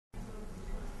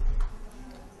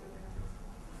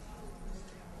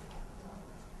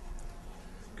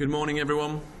Good morning,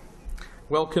 everyone.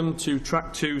 Welcome to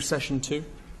Track 2, Session 2.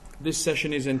 This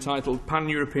session is entitled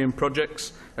Pan-European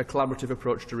Projects, a Collaborative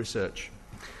Approach to Research.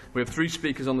 We have three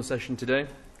speakers on the session today,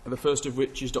 the first of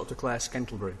which is Dr. Claire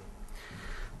Scantlebury,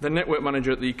 the Network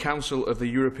Manager at the Council of the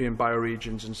European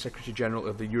Bioregions and Secretary-General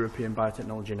of the European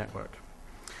Biotechnology Network.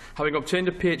 Having obtained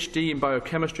a PhD in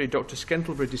biochemistry, Dr.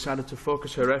 Scantlebury decided to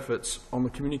focus her efforts on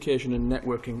the communication and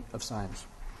networking of science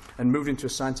and moved into a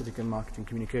scientific and marketing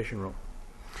communication role.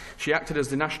 She acted as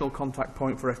the national contact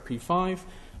point for FP5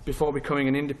 before becoming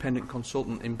an independent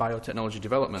consultant in biotechnology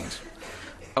development.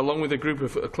 Along with a group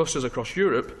of clusters across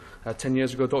Europe, 10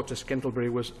 years ago, Dr.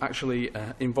 Scantlebury was actually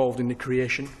involved in the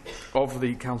creation of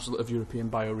the Council of European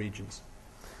Bioregions.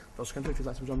 Dr. Scantlebury, if you'd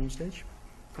like to join me on stage.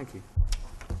 Thank you.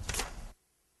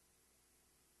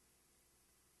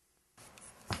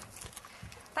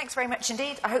 Thanks very much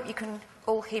indeed. I hope you can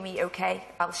all hear me okay.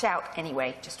 I'll shout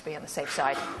anyway, just to be on the safe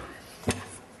side.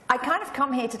 I kind of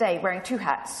come here today wearing two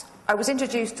hats. I was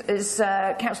introduced as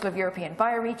Council of European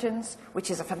Bioregions,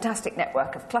 which is a fantastic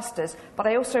network of clusters, but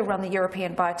I also run the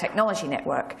European Biotechnology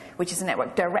Network, which is a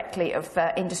network directly of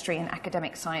industry and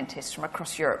academic scientists from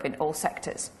across Europe in all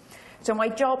sectors. So my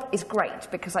job is great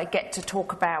because I get to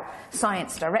talk about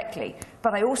science directly,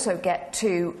 but I also get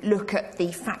to look at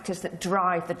the factors that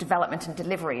drive the development and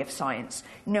delivery of science,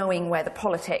 knowing where the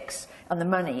politics and the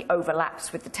money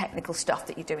overlaps with the technical stuff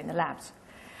that you do in the labs.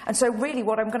 And so really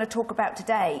what I'm going to talk about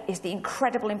today is the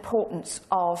incredible importance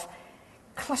of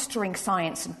clustering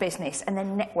science and business and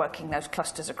then networking those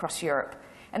clusters across Europe.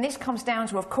 And this comes down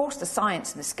to, of course, the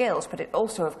science and the skills, but it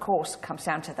also, of course, comes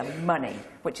down to the money,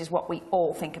 which is what we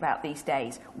all think about these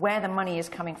days, where the money is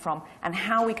coming from and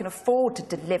how we can afford to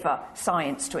deliver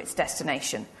science to its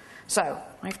destination. So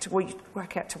I have to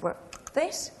work out to work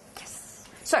this. Yes.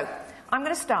 So I'm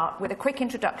going to start with a quick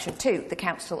introduction to the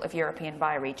Council of European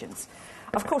Bioregions.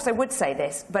 Of course, I would say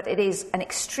this, but it is an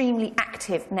extremely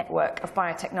active network of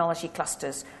biotechnology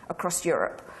clusters across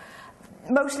Europe,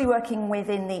 mostly working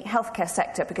within the healthcare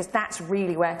sector because that's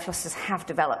really where clusters have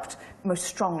developed most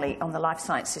strongly on the life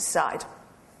sciences side.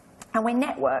 And we're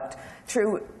networked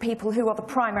through people who are the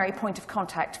primary point of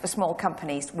contact for small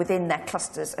companies within their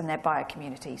clusters and their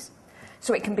biocommunities.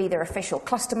 So it can be their official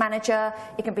cluster manager,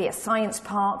 it can be a science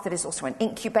park that is also an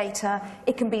incubator,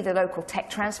 it can be the local tech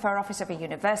transfer office of a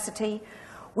university.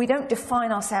 We don't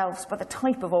define ourselves by the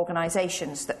type of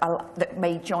organisations that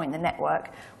may join the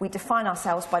network. We define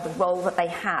ourselves by the role that they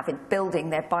have in building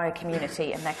their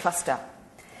biocommunity and their cluster.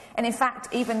 And in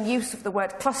fact, even use of the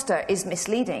word cluster is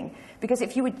misleading, because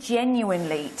if you were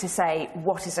genuinely to say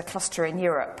what is a cluster in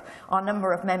Europe, our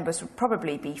number of members would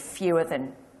probably be fewer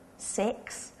than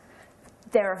 6.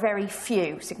 There are very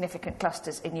few significant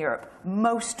clusters in Europe.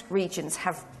 Most regions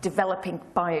have developing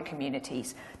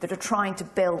biocommunities that are trying to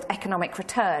build economic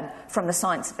return from the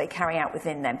science that they carry out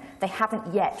within them. They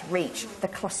haven't yet reached the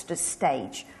clusters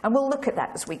stage, and we'll look at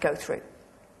that as we go through.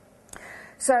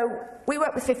 So we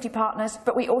work with 50 partners,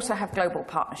 but we also have global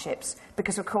partnerships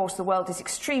because, of course, the world is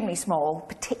extremely small,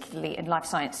 particularly in life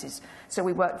sciences. So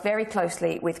we work very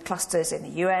closely with clusters in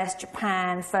the US,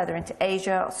 Japan, further into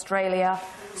Asia, Australia,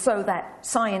 so that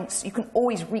science, you can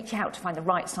always reach out to find the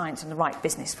right science and the right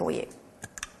business for you.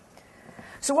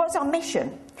 So what's our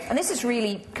mission? And this is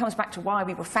really comes back to why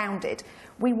we were founded.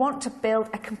 We want to build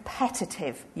a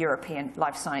competitive European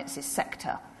life sciences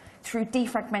sector through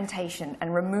defragmentation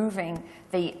and removing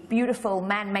the beautiful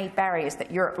man-made barriers that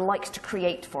Europe likes to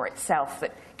create for itself,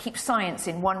 that keep science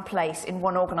in one place, in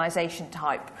one organisation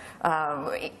type,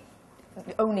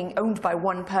 owned by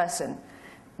one person.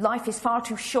 Life is far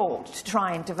too short to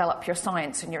try and develop your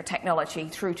science and your technology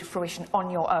through to fruition on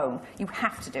your own. You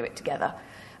have to do it together.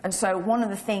 And so one of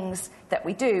the things that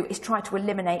we do is try to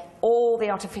eliminate all the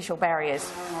artificial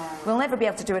barriers. We'll never be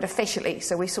able to do it officially,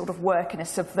 so we sort of work in a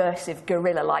subversive,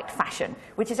 guerrilla-like fashion,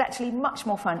 which is actually much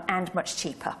more fun and much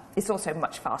cheaper. It's also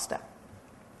much faster.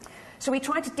 So we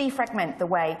try to defragment the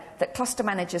way that cluster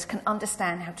managers can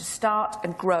understand how to start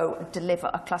and grow and deliver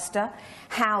a cluster,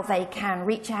 how they can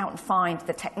reach out and find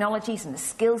the technologies and the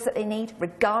skills that they need,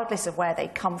 regardless of where they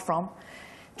come from,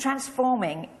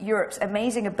 transforming Europe's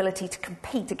amazing ability to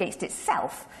compete against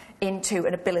itself into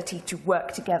an ability to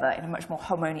work together in a much more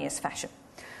harmonious fashion.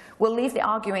 We'll leave the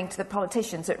arguing to the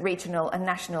politicians at regional and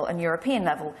national and European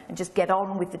level and just get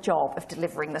on with the job of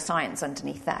delivering the science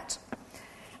underneath that.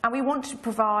 And we want to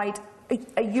provide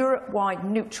a Europe-wide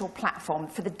neutral platform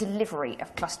for the delivery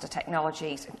of cluster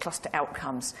technologies and cluster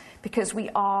outcomes, because we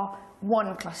are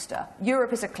one cluster.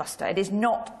 Europe is a cluster. It is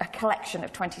not a collection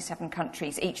of 27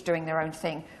 countries, each doing their own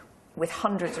thing with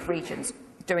hundreds of regions.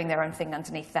 doing their own thing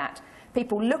underneath that.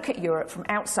 People look at Europe from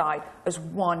outside as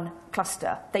one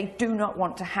cluster. They do not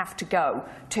want to have to go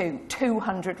to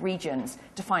 200 regions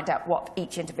to find out what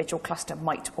each individual cluster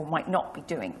might or might not be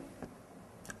doing.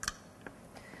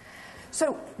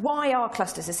 So why are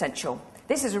clusters essential?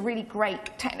 This is a really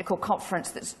great technical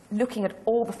conference that's looking at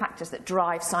all the factors that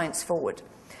drive science forward.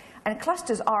 And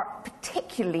clusters are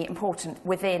particularly important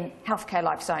within healthcare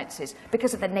life sciences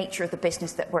because of the nature of the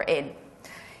business that we're in.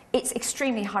 It's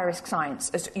extremely high-risk science,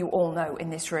 as you all know in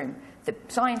this room. The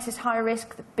science is high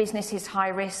risk, the business is high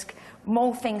risk.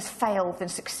 More things fail than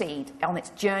succeed on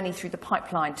its journey through the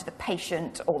pipeline to the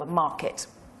patient or the market.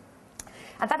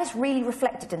 And that is really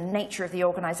reflected in the nature of the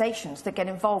organisations that get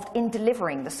involved in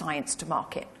delivering the science to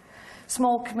market.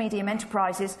 Small to medium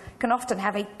enterprises can often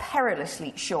have a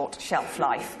perilously short shelf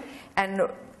life, and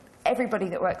everybody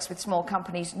that works with small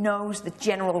companies knows the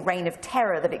general reign of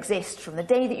terror that exists from the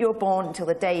day that you're born until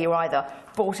the day you're either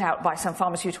bought out by some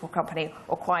pharmaceutical company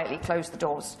or quietly close the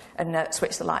doors and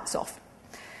switch the lights off.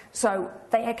 So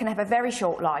they can have a very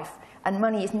short life, and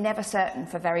money is never certain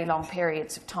for very long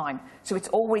periods of time. So it's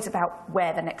always about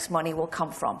where the next money will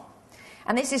come from.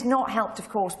 And this is not helped, of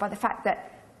course, by the fact that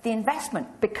the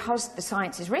investment, because the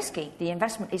science is risky, the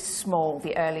investment is small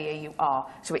the earlier you are.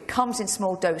 So it comes in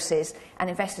small doses, and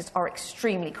investors are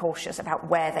extremely cautious about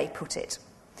where they put it.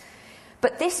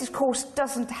 But this, of course,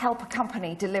 doesn't help a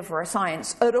company deliver a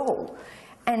science at all.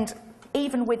 And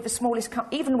even with the smallest,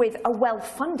 even with a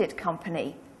well-funded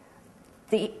company,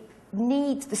 the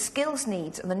needs, the skills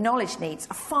needs and the knowledge needs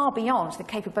are far beyond the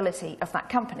capability of that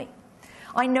company.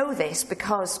 I know this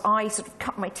because I sort of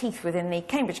cut my teeth within the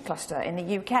Cambridge cluster in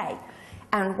the UK.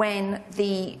 And when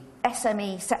the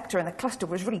SME sector and the cluster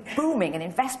was really booming and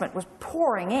investment was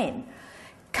pouring in,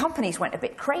 companies went a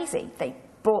bit crazy. They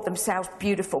bought themselves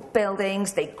beautiful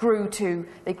buildings. They grew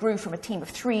from a team of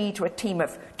 3 to a team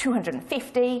of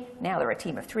 250. Now they're a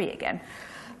team of 3 again.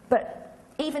 But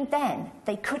even then,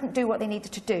 they couldn't do what they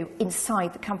needed to do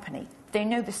inside the company. They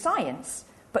know the science,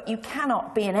 but you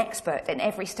cannot be an expert in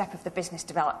every step of the business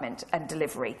development and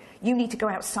delivery. You need to go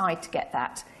outside to get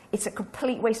that. It's a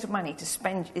complete waste of money to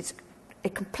spend. It's a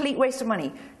complete waste of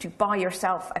money to buy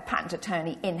yourself a patent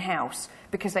attorney in-house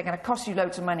because they're going to cost you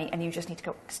loads of money and you just need to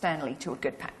go externally to a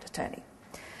good patent attorney.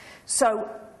 So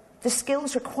the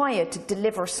skills required to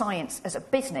deliver science as a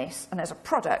business and as a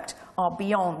product are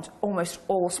beyond almost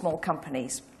all small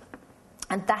companies.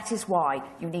 And that is why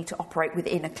you need to operate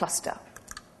within a cluster.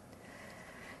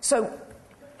 So,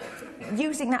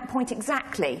 using that point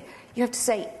exactly, you have to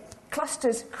say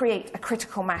clusters create a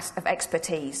critical mass of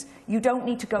expertise. You don't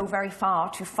need to go very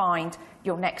far to find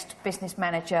your next business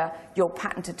manager, your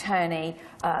patent attorney,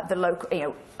 the local,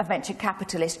 a venture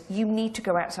capitalist. You need to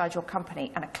go outside your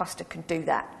company, and a cluster can do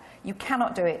that. You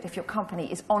cannot do it if your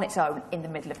company is on its own in the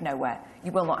middle of nowhere.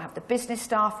 You will not have the business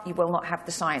staff, you will not have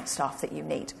the science staff that you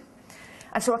need.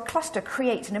 And so a cluster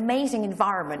creates an amazing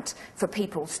environment for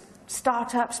people,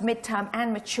 startups, mid-term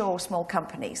and mature small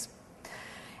companies.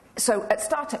 So at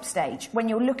startup stage, when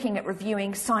you're looking at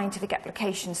reviewing scientific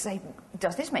applications, say,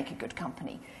 does this make a good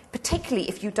company? Particularly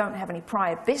if you don't have any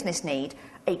prior business need,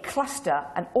 a cluster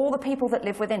and all the people that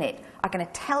live within it are going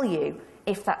to tell you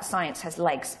if that science has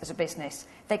legs as a business.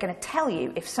 They're going to tell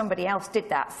you if somebody else did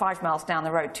that 5 miles down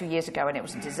the road 2 years ago and it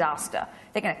was a disaster.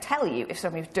 They're going to tell you if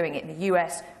somebody was doing it in the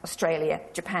US, Australia,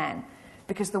 Japan.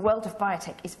 Because the world of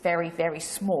biotech is very, very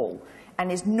small, and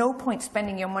there's no point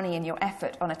spending your money and your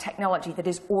effort on a technology that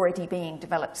is already being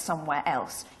developed somewhere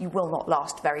else. You will not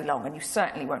last very long, and you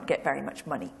certainly won't get very much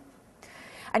money.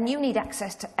 And you need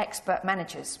access to expert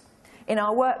managers. In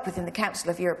our work within the Council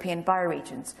of European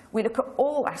Bioregions, we look at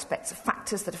all aspects of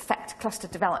factors that affect cluster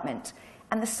development,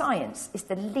 and the science is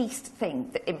the least thing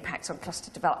that impacts on cluster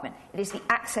development. It is the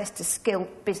access to skilled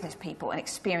business people and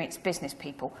experienced business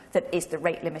people that is the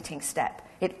rate-limiting step.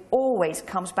 It always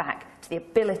comes back to the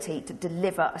ability to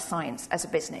deliver a science as a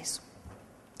business.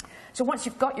 So once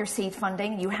you've got your seed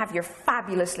funding, you have your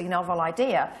fabulously novel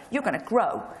idea, you're going to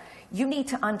grow. You need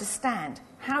to understand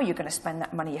how you're going to spend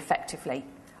that money effectively.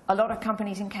 A lot of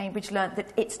companies in Cambridge learned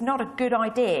that it's not a good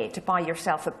idea to buy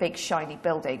yourself a big, shiny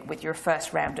building with your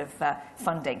first round of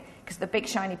funding, because the big,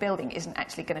 shiny building isn't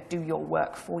actually going to do your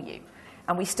work for you.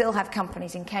 And we still have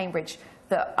companies in Cambridge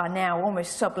that are now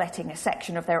almost subletting a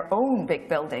section of their own big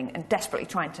building and desperately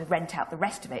trying to rent out the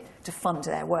rest of it to fund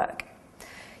their work.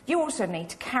 You also need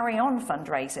to carry on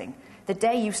fundraising. The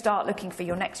day you start looking for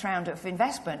your next round of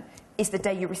investment is the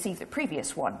day you receive the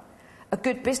previous one. A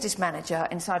good business manager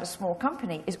inside a small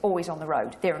company is always on the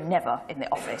road. They're never in the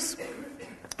office.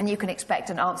 And you can expect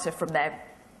an answer from their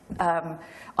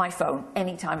iPhone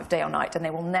any time of day or night, and they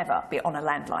will never be on a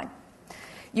landline.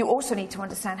 You also need to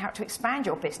understand how to expand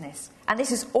your business. And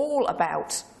this is all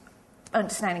about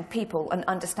understanding people and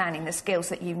understanding the skills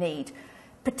that you need.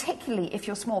 Particularly if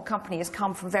your small company has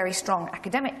come from very strong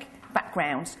academic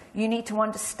backgrounds, you need to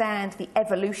understand the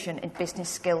evolution in business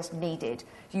skills needed.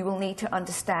 You will need to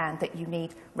understand that you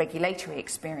need regulatory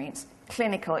experience,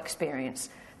 clinical experience.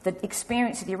 The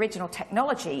experience of the original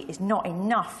technology is not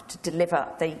enough to deliver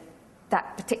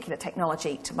that particular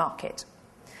technology to market.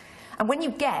 And when you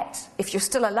get, if you're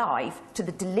still alive, to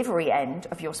the delivery end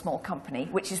of your small company,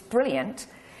 which is brilliant,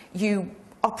 you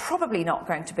are probably not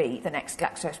going to be the next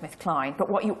GlaxoSmithKline, but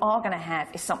what you are going to have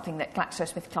is something that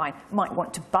GlaxoSmithKline might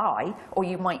want to buy, or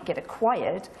you might get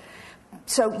acquired.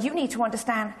 So you need to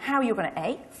understand how you're going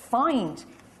to, find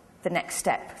the next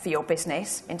step for your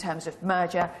business in terms of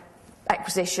merger,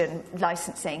 acquisition,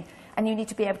 licensing, and you need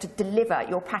to be able to deliver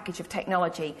your package of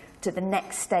technology to the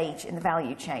next stage in the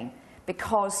value chain.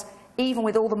 Because even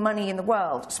with all the money in the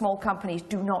world, small companies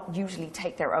do not usually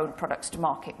take their own products to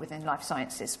market within life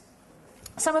sciences.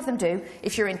 Some of them do,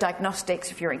 if you're in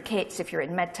diagnostics, if you're in kits, if you're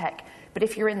in medtech, but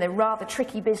if you're in the rather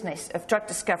tricky business of drug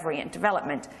discovery and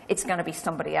development, it's going to be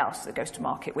somebody else that goes to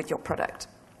market with your product.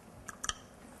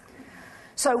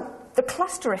 So the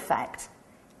cluster effect,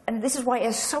 and this is why it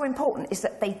is so important, is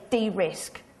that they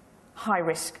de-risk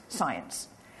high-risk science.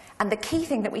 And the key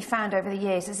thing that we found over the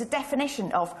years is a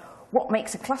definition of what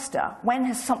makes a cluster. When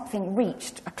has something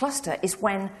reached a cluster is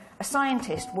when a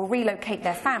scientist will relocate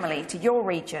their family to your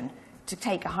region to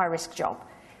take a high-risk job.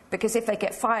 Because if they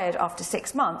get fired after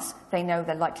 6 months, they know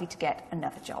they're likely to get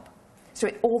another job. So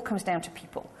it all comes down to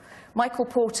people. Michael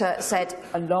Porter said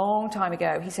a long time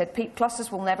ago, he said,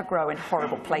 clusters will never grow in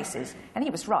horrible places. And he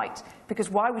was right, because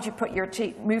why would you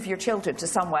move your children to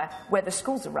somewhere where the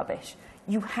schools are rubbish?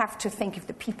 You have to think of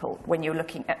the people when you're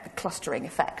looking at the clustering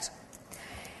effect.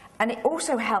 And it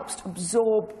also helps to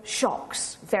absorb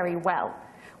shocks very well.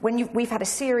 We've had a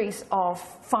series of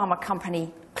pharma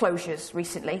company closures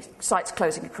recently, sites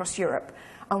closing across Europe.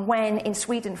 And when in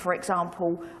Sweden, for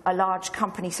example, a large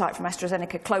company site from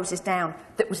AstraZeneca closes down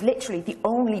that was literally the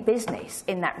only business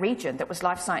in that region that was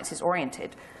life sciences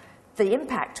oriented, the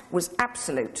impact was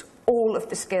absolute. All of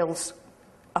the skills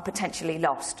are potentially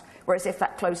lost. Whereas if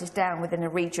that closes down within a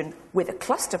region with a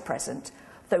cluster present,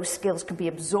 those skills can be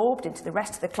absorbed into the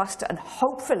rest of the cluster, and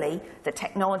hopefully the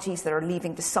technologies that are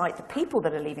leaving the site, the people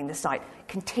that are leaving the site,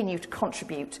 continue to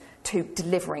contribute to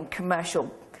delivering commercial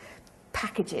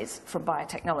packages from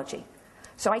biotechnology.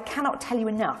 So I cannot tell you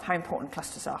enough how important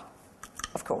clusters are,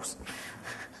 of course.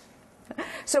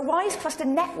 So why is cluster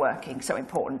networking so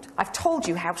important? I've told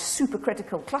you how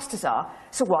supercritical clusters are,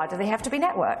 so why do they have to be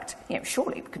networked?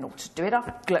 Surely we can all just do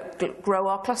it, grow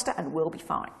our cluster, and we'll be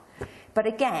fine. But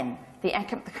again, the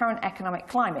current economic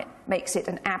climate makes it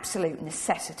an absolute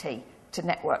necessity to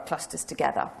network clusters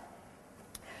together.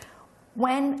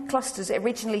 When clusters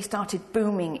originally started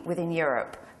booming within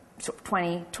Europe, sort of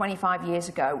 20, 25 years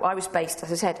ago, I was based,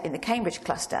 as I said, in the Cambridge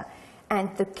cluster, and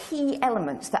the key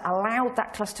elements that allowed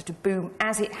that cluster to boom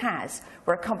as it has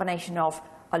were a combination of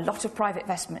a lot of private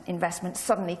investment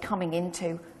suddenly coming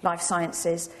into life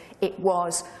sciences. It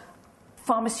was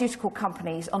pharmaceutical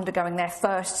companies undergoing their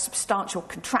first substantial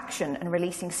contraction and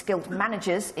releasing skilled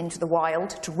managers into the wild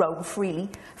to roam freely,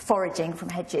 foraging from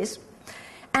hedges.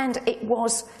 And it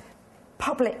was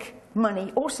public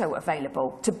money also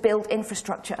available to build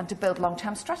infrastructure and to build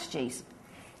long-term strategies.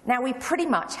 Now, we pretty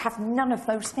much have none of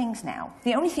those things now.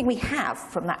 The only thing we have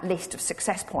from that list of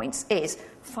success points is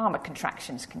pharma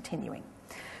contractions continuing.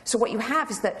 So what you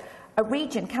have is that a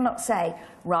region cannot say,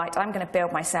 right, I'm going to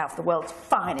build myself the world's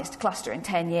finest cluster in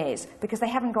 10 years, because they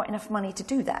haven't got enough money to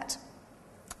do that.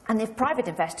 And if private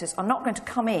investors are not going to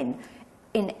come in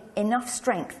enough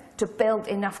strength to build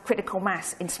enough critical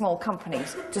mass in small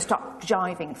companies to start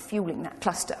driving, fueling that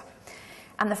cluster.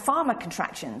 And the pharma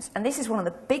contractions, and this is one of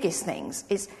the biggest things,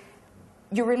 is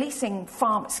you're releasing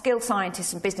skilled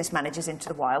scientists and business managers into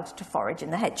the wild to forage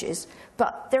in the hedges,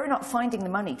 but they're not finding the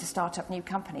money to start up new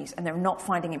companies, and they're not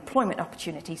finding employment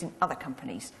opportunities in other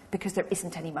companies because there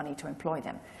isn't any money to employ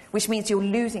them, which means you're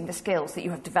losing the skills that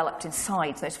you have developed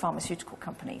inside those pharmaceutical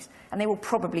companies, and they will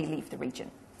probably leave the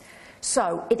region.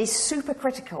 So it is super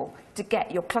critical to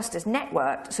get your clusters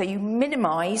networked so you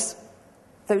minimize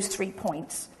those 3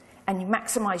 points and you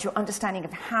maximize your understanding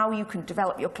of how you can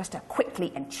develop your cluster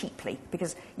quickly and cheaply,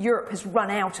 because Europe has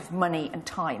run out of money and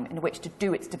time in which to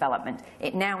do its development.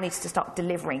 It now needs to start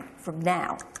delivering from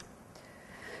now.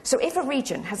 So if a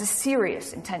region has a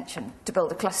serious intention to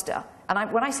build a cluster,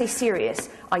 and when I say serious,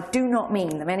 I do not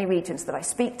mean the many regions that I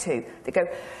speak to that go,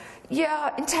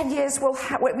 yeah, in 10 years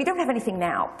we don't have anything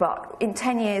now, but in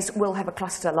 10 years we'll have a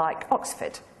cluster like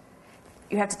Oxford.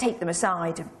 you have to take them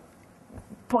aside and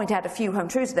point out a few home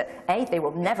truths that, A, they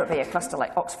will never be a cluster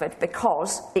like Oxford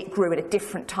because it grew at a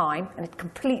different time and a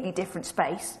completely different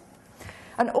space.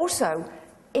 And also,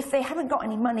 if they haven't got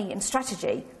any money and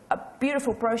strategy, a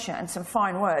beautiful brochure and some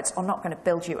fine words are not going to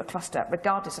build you a cluster,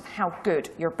 regardless of how good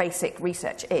your basic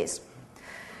research is.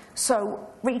 So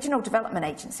regional development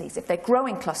agencies, if they're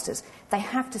growing clusters, they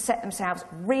have to set themselves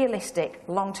realistic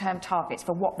long-term targets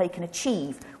for what they can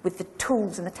achieve with the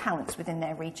tools and the talents within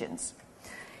their regions.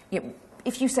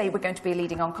 If you say we're going to be a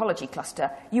leading oncology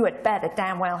cluster, you had better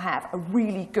damn well have a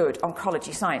really good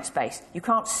oncology science base. You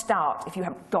can't start if you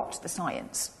haven't got the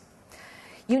science.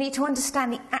 You need to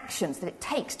understand the actions that it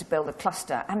takes to build a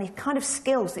cluster and the kind of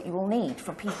skills that you will need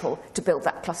from people to build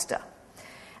that cluster.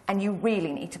 And you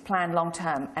really need to plan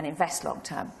long-term and invest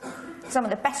long-term. Some of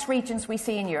the best regions we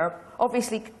see in Europe,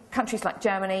 obviously countries like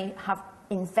Germany have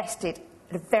invested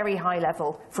at a very high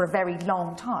level for a very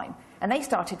long time. And they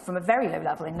started from a very low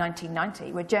level in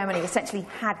 1990, where Germany essentially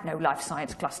had no life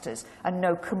science clusters and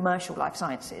no commercial life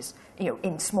sciences,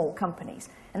 in small companies.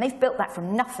 And they've built that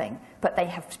from nothing, but they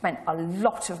have spent a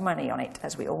lot of money on it,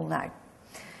 as we all know.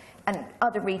 And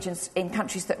other regions in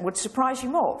countries that would surprise you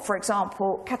more. For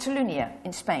example, Catalonia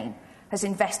in Spain has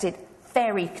invested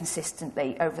very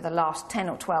consistently over the last 10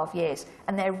 or 12 years,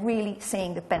 and they're really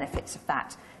seeing the benefits of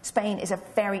that. Spain is a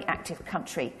very active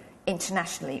country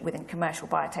internationally within commercial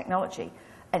biotechnology.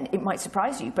 And it might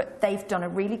surprise you, but they've done a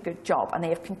really good job, and they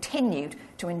have continued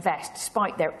to invest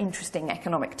despite their interesting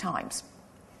economic times.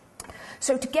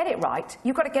 So to get it right,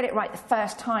 you've got to get it right the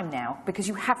first time now, because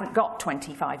you haven't got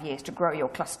 25 years to grow your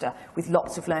cluster with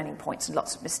lots of learning points and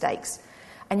lots of mistakes.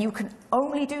 And you can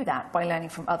only do that by learning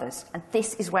from others. And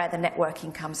this is where the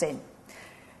networking comes in.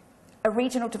 A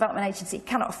regional development agency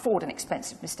cannot afford an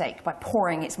expensive mistake by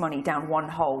pouring its money down one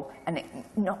hole and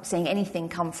not seeing anything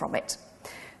come from it.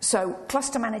 So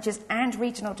cluster managers and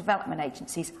regional development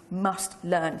agencies must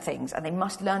learn things, and they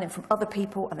must learn them from other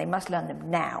people, and they must learn them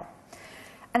now.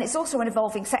 And it's also an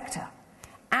evolving sector.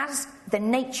 As the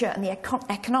nature and the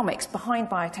economics behind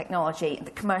biotechnology and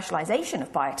the commercialization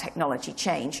of biotechnology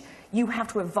change, you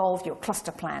have to evolve your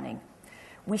cluster planning.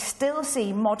 We still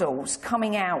see models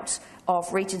coming out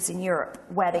of regions in Europe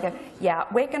where they go, yeah,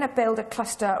 we're going to build a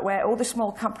cluster where all the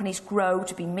small companies grow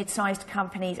to be mid-sized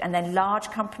companies and then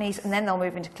large companies, and then they'll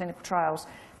move into clinical trials.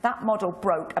 That model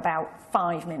broke about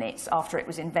 5 minutes after it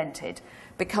was invented,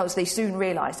 because they soon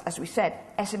realised, as we said,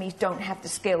 SMEs don't have the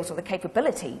skills or the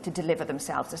capability to deliver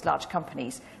themselves as large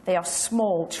companies. They are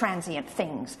small, transient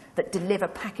things that deliver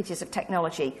packages of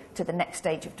technology to the next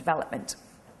stage of development.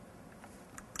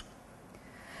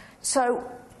 So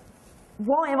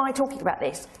why am I talking about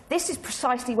this? This is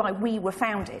precisely why we were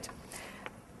founded.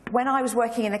 When I was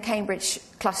working in the Cambridge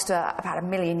cluster about 1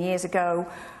 million years ago,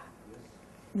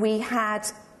 we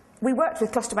worked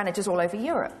with cluster managers all over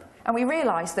Europe. And we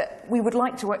realised that we would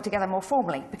like to work together more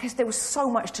formally, because there was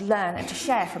so much to learn and to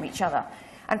share from each other.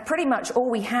 And pretty much all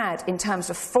we had in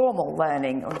terms of formal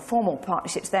learning or the formal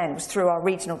partnerships then was through our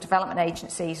regional development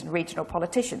agencies and regional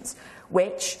politicians,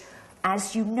 which,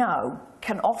 as you know,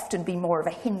 can often be more of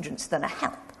a hindrance than a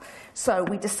help. So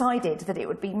we decided that it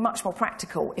would be much more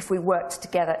practical if we worked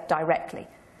together directly.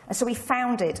 And so we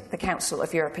founded the Council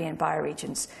of European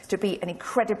Bioregions to be an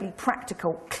incredibly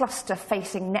practical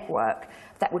cluster-facing network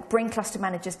that would bring cluster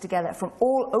managers together from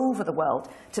all over the world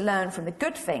to learn from the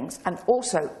good things, and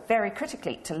also, very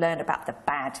critically, to learn about the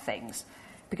bad things.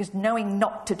 Because knowing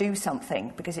not to do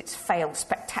something because it's failed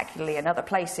spectacularly in other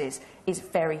places is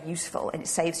very useful, and it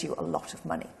saves you a lot of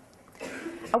money.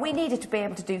 And we needed to be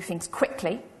able to do things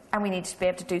quickly, and we needed to be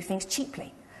able to do things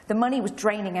cheaply. The money was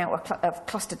draining out of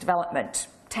cluster development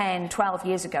 10, 12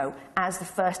 years ago as the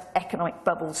first economic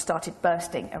bubbles started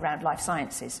bursting around life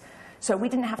sciences. So we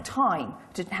didn't have time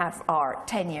to have our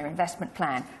 10-year investment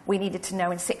plan. We needed to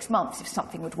know in 6 months if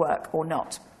something would work or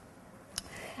not.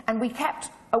 And we kept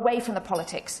away from the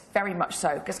politics, very much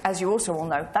so, because as you also all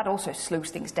know, that also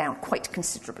slows things down quite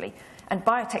considerably. And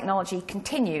biotechnology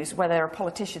continues whether there are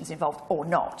politicians involved or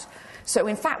not. So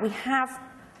in fact,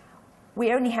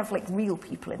 we only have like real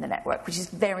people in the network, which is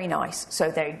very nice. So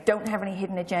they don't have any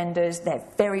hidden agendas, they're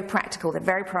very practical, they're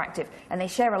very proactive, and they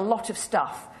share a lot of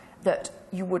stuff that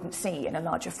you wouldn't see in a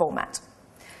larger format.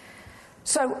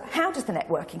 So how does the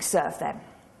networking serve them?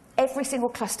 Every single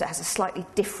cluster has a slightly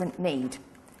different need.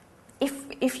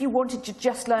 If you wanted to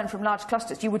just learn from large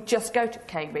clusters, you would just go to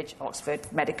Cambridge, Oxford,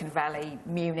 Medican Valley,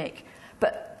 Munich,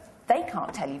 but they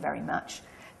can't tell you very much.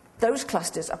 Those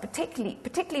clusters are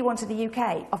particularly ones in the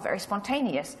UK, are very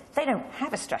spontaneous. They don't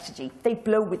have a strategy. They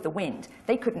blow with the wind.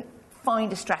 They couldn't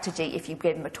find a strategy if you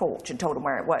gave them a torch and told them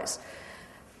where it was.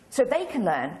 So they can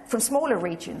learn from smaller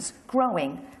regions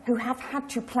growing who have had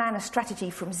to plan a strategy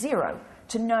from zero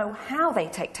to know how they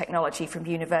take technology from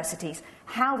universities,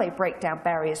 how they break down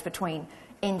barriers between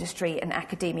industry and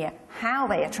academia, how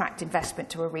they attract investment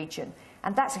to a region.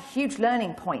 And that's a huge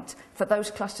learning point for those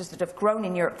clusters that have grown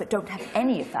in Europe that don't have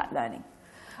any of that learning.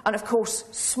 And of course,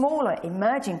 smaller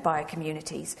emerging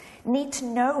biocommunities need to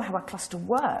know how a cluster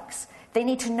works. They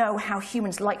need to know how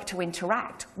humans like to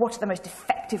interact. What are the most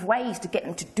effective ways to get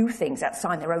them to do things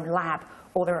outside their own lab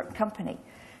or their own company?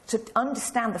 To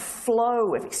understand the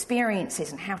flow of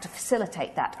experiences and how to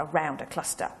facilitate that around a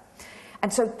cluster.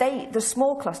 And so the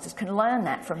small clusters can learn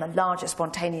that from the larger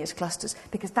spontaneous clusters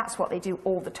because that's what they do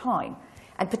all the time.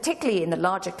 And particularly in the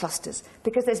larger clusters,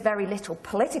 because there's very little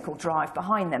political drive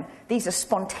behind them, these are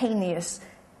spontaneous,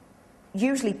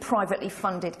 usually privately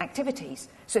funded activities.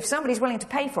 So if somebody's willing to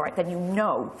pay for it, then you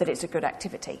know that it's a good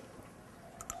activity.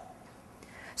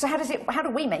 So how do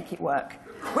we make it work?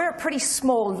 We're a pretty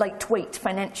small, lightweight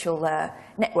financial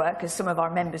network, as some of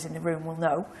our members in the room will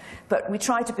know, but we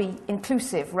try to be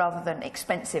inclusive rather than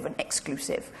expensive and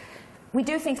exclusive. We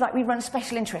do things like we run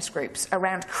special interest groups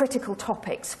around critical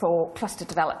topics for cluster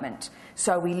development.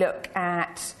 So we look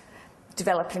at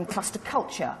developing cluster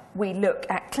culture. We look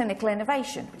at clinical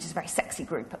innovation, which is a very sexy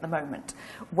group at the moment,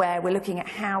 where we're looking at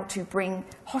how to bring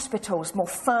hospitals more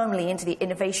firmly into the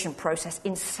innovation process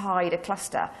inside a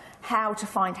cluster, how to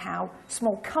find how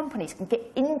small companies can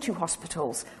get into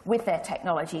hospitals with their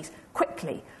technologies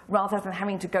quickly, rather than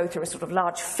having to go through a sort of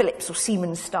large Philips or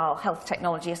Siemens-style health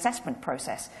technology assessment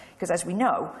process, because as we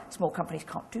know, small companies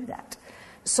can't do that.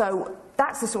 So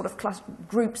that's the sort of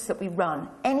groups that we run.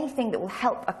 Anything that will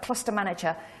help a cluster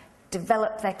manager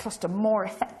develop their cluster more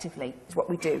effectively is what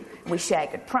we do. We share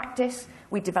good practice,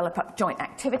 we develop up joint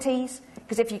activities,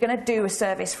 because if you're going to do a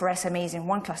service for SMEs in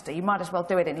one cluster, you might as well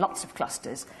do it in lots of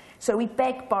clusters. So we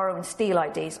beg, borrow and steal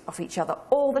ideas off each other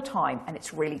all the time, and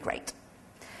it's really great.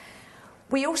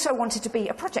 We also wanted to be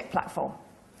a project platform.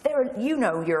 There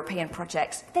are, European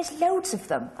projects. There's loads of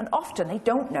them, and often they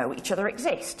don't know each other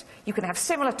exist. You can have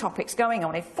similar topics going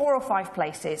on in 4 or 5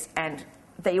 places, and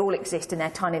they all exist in their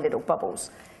tiny little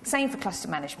bubbles. Same for cluster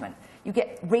management. You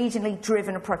get regionally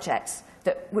driven projects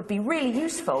that would be really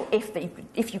useful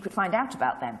if you could find out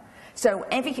about them. So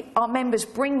our members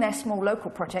bring their small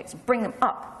local projects and bring them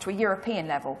up to a European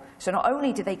level. So not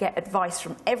only do they get advice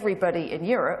from everybody in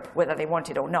Europe, whether they want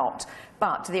it or not,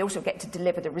 but they also get to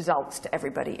deliver the results to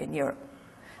everybody in Europe.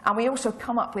 And we also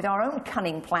come up with our own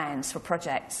cunning plans for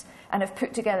projects and have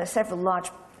put together several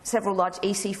large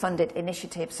EC-funded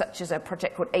initiatives, such as a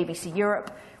project called ABC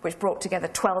Europe, which brought together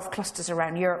 12 clusters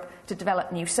around Europe to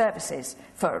develop new services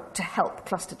to help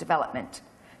cluster development.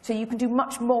 So you can do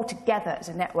much more together as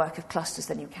a network of clusters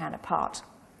than you can apart.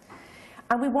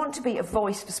 And we want to be a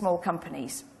voice for small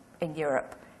companies in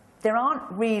Europe. There aren't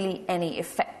really any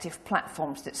effective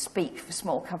platforms that speak for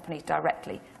small companies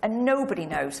directly, and nobody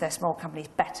knows their small companies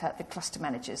better than cluster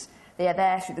managers. They are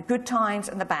there through the good times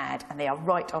and the bad, and they are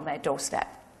right on their doorstep.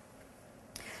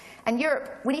 And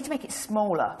Europe, we need to make it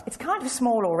smaller. It's kind of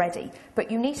small already,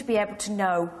 but you need to be able to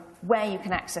know where you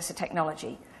can access a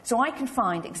technology. So I can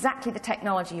find exactly the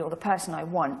technology or the person I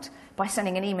want by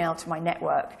sending an email to my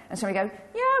network. And somebody go,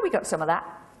 yeah, we got some of that.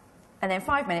 And then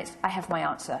 5 minutes, I have my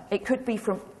answer. It could be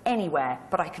from anywhere,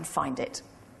 but I can find it.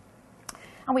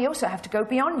 And we also have to go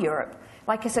beyond Europe.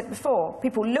 Like I said before,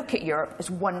 people look at Europe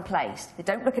as one place. They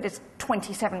don't look at it as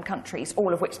 27 countries,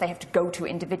 all of which they have to go to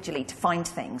individually to find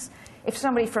things. If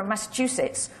somebody from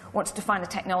Massachusetts wants to find a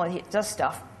technology that does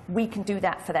stuff, we can do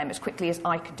that for them as quickly as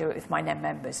I can do it with my NEM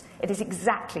members. It is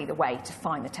exactly the way to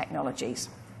find the technologies.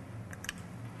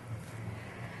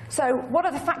 So what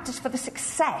are the factors for the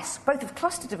success, both of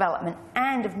cluster development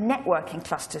and of networking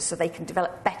clusters so they can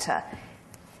develop better?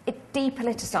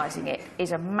 Depoliticising it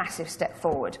is a massive step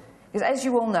forward. Because as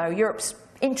you all know, Europe's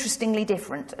interestingly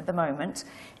different at the moment,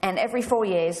 and every 4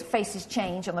 years, faces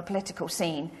change on the political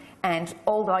scene, and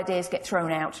old ideas get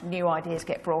thrown out, new ideas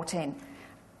get brought in.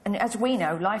 And as we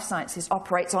know, life sciences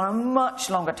operates on a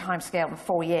much longer timescale than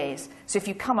 4 years. So if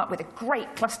you come up with a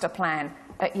great cluster plan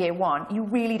at year 1, you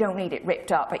really don't need it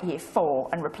ripped up at year 4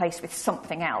 and replaced with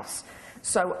something else.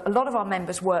 So a lot of our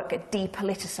members work at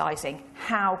depoliticising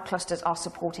how clusters are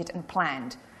supported and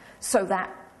planned, so that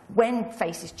when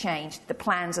faces change, the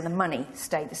plans and the money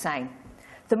stay the same.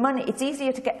 The money, it's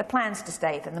easier to get the plans to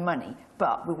stay than the money,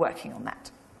 but we're working on that.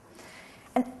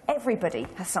 And everybody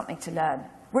has something to learn.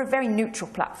 We're a very neutral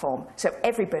platform, so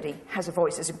everybody has a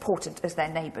voice as important as their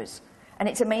neighbours. And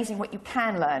it's amazing what you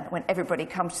can learn when everybody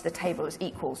comes to the table as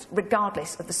equals,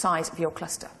 regardless of the size of your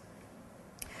cluster.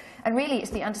 And really,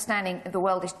 it's the understanding that the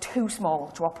world is too small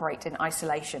to operate in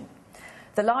isolation.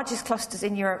 The largest clusters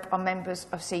in Europe are members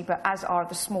of CEBA, as are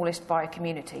the smallest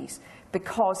biocommunities,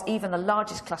 because even the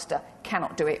largest cluster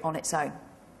cannot do it on its own.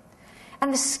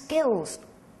 And the skills,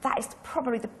 that is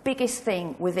probably the biggest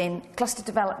thing within cluster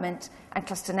development and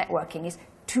cluster networking, is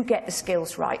to get the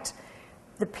skills right.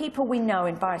 The people we know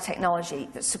in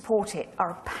biotechnology that support it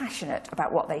are passionate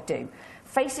about what they do.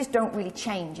 Faces don't really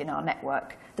change in our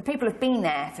network. The people have been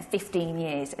there for 15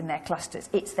 years in their clusters.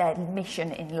 It's their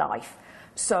mission in life.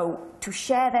 So to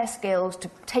share their skills,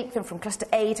 to take them from cluster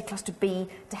A to cluster B,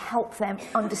 to help them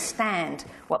understand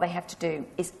what they have to do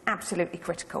is absolutely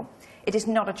critical. It is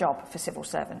not a job for civil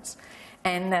servants.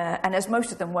 And as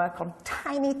most of them work on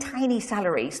tiny, tiny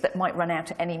salaries that might run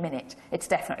out at any minute, it's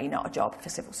definitely not a job for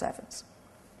civil servants.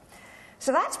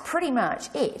 So that's pretty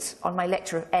much it on my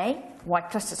lecture of A, why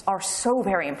clusters are so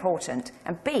very important,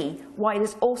 and B, why it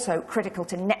is also critical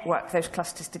to network those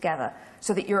clusters together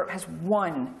so that Europe has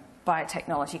one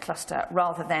biotechnology cluster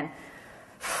rather than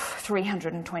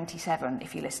 327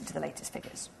 if you listen to the latest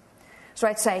figures. So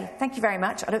I'd say thank you very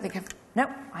much. I don't think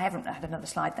I haven't had another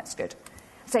slide. That's good.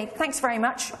 Say thanks very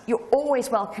much. You're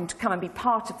always welcome to come and be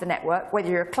part of the network, whether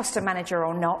you're a cluster manager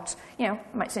or not. You know,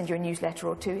 I might send you a newsletter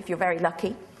or two if you're very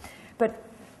lucky. But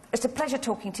it's a pleasure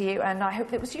talking to you, and I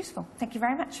hope it was useful. Thank you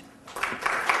very much.